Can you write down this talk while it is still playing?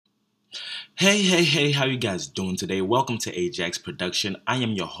Hey, how you guys doing today? Welcome to Ajax Production. I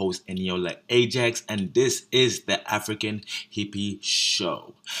am your host, Eniola Ajax, and this is the African Hippie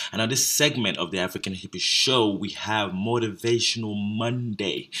Show. And on this segment of the African Hippie Show, we have Motivational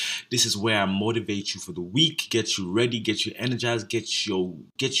Monday. This is where I motivate you for the week, get you ready, get you energized, get you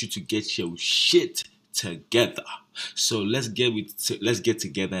to get your shit together. So let's get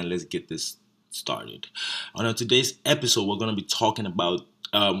together and let's get this started. On today's episode, we're gonna be talking about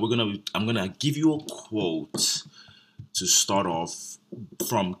I'm gonna give you a quote to start off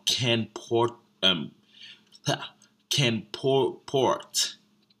from Ken Poyort.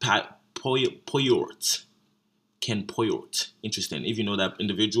 Interesting. If you know that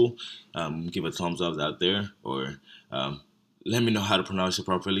individual, give a thumbs up out there, or let me know how to pronounce it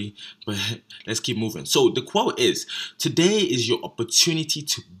properly. But let's keep moving. So the quote is: "Today is your opportunity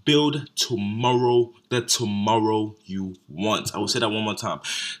to build the tomorrow you want." I will say that one more time.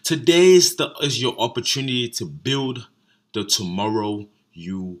 Today is your opportunity to build the tomorrow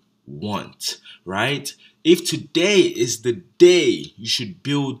you want. Right? If today is the day you should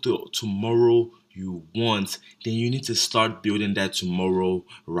build the tomorrow you want, then you need to start building that tomorrow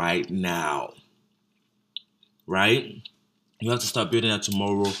right now. Right? You have to start building that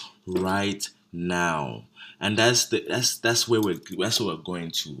tomorrow right now. And that's where we're going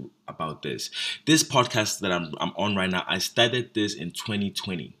to about this. This podcast that I'm on right now, I started this in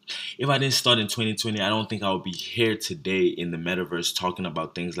 2020. If I didn't start in 2020, I don't think I would be here today in the metaverse talking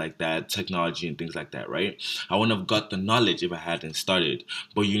about things like that, technology and things like that, right? I wouldn't have got the knowledge if I hadn't started.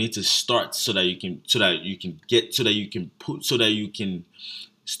 But you need to start so that you can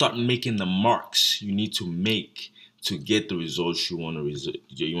start making the marks you need to make to get the results you want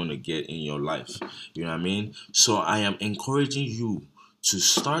to get in your life. You know what I mean? So I am encouraging you to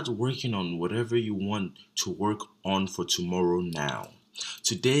start working on whatever you want to work on for tomorrow now.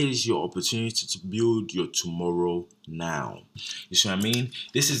 Today is your opportunity to build your tomorrow now. You see what I mean?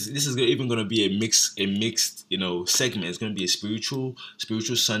 This is even going to be a mixed segment. It's going to be a spiritual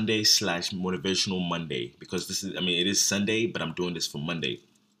Sunday / motivational Monday, because it is Sunday, but I'm doing this for Monday.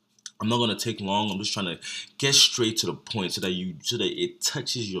 I'm not going to take long. I'm just trying to get straight to the point so that it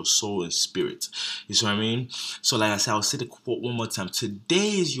touches your soul and spirit. You see what I mean? So like I said, I'll say the quote one more time. Today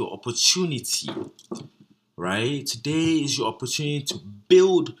is your opportunity, right? Today is your opportunity to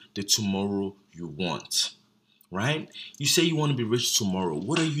build the tomorrow you want, right? You say you want to be rich tomorrow.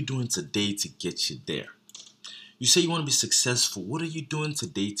 What are you doing today to get you there? You say you want to be successful. What are you doing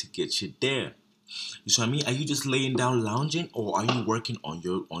today to get you there? You see what I mean? Are you just laying down lounging, or are you working on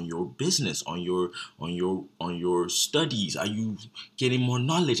your business, on your studies? Are you getting more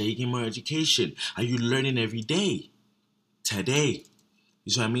knowledge? Are you getting more education? Are you learning every day? Today.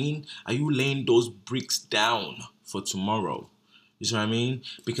 You see what I mean? Are you laying those bricks down for tomorrow? You see what I mean?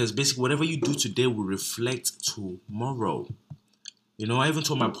 Because basically whatever you do today will reflect tomorrow. You know, I even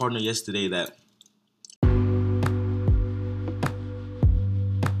told my partner yesterday that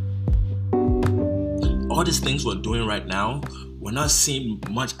all these things we're doing right now, we're not seeing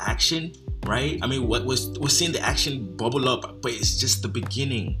much action, right? I mean, we're seeing the action bubble up, but it's just the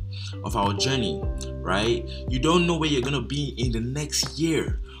beginning of our journey, right? You don't know where you're going to be in the next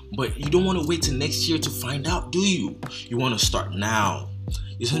year, but you don't want to wait till next year to find out, do you? You want to start now.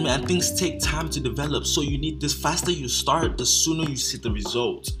 You see what I mean? And things take time to develop, so you need this. Faster you start, the sooner you see the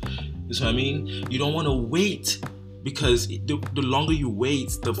result. You see what I mean? You don't want to wait, because the longer you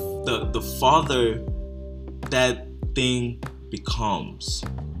wait, the farther that thing becomes,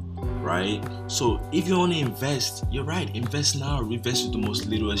 right? So if you want to invest, you're right, invest now. Invest with the most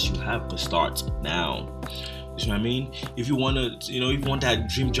little as you have, but start now. You know what I mean? If you want to, if you want that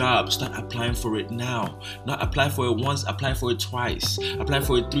dream job, start applying for it now. Not apply for it once, apply for it twice, apply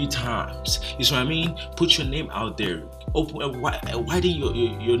for it 3 times. You know what I mean? Put your name out there. Widen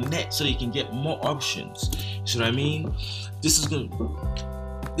your net so you can get more options. You know what I mean? It's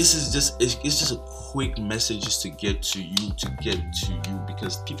just a quick message just to get to you,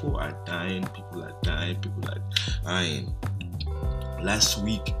 because people are dying. Last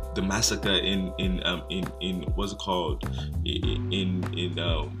week, the massacre in what's it called, in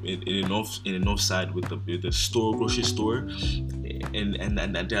the north side with the grocery store, and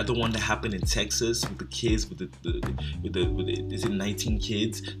the other one that happened in Texas with the kids, with the 19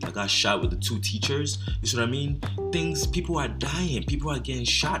 kids that got shot with the 2 teachers. You see what I mean? People are dying, people are getting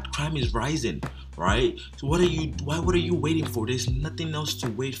shot, crime is rising, right? So what are you waiting for? There's nothing else to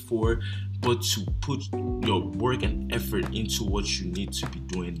wait for but to put your work and effort into what you need to be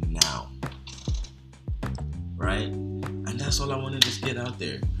doing now, right? And that's all I wanted to get out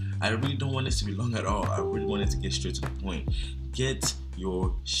there. I really don't want this to be long at all. I really wanted to get straight to the point. Get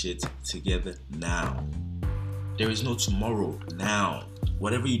your shit together now. There is no tomorrow. Now.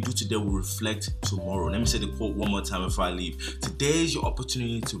 Whatever you do today will reflect tomorrow. Let me say the quote one more time before I leave. Today is your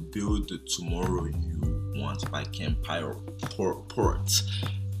opportunity to build the tomorrow you want, by Ken Port.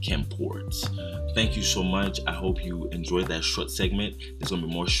 Thank you so much. I hope you enjoyed that short segment. There's gonna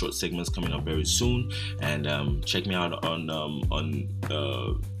be more short segments coming up very soon, and check me out on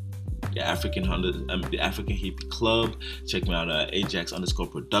the African Hippie Club. Check me out at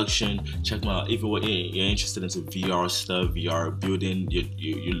Ajax_production. Check me out if you're interested into VR stuff, VR building.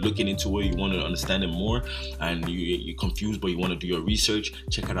 You're looking into it. You want to understand it more, and you're confused, but you want to do your research.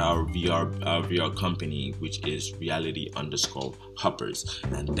 Check out our VR company, which is reality_hoppers.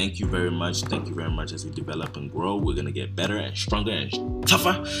 And thank you very much. Thank you very much. As we develop and grow, we're gonna get better and stronger and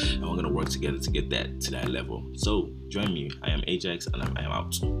tougher, and we're gonna work together to get that to that level. So join me. I am Ajax, and I am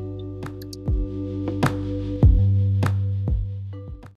out.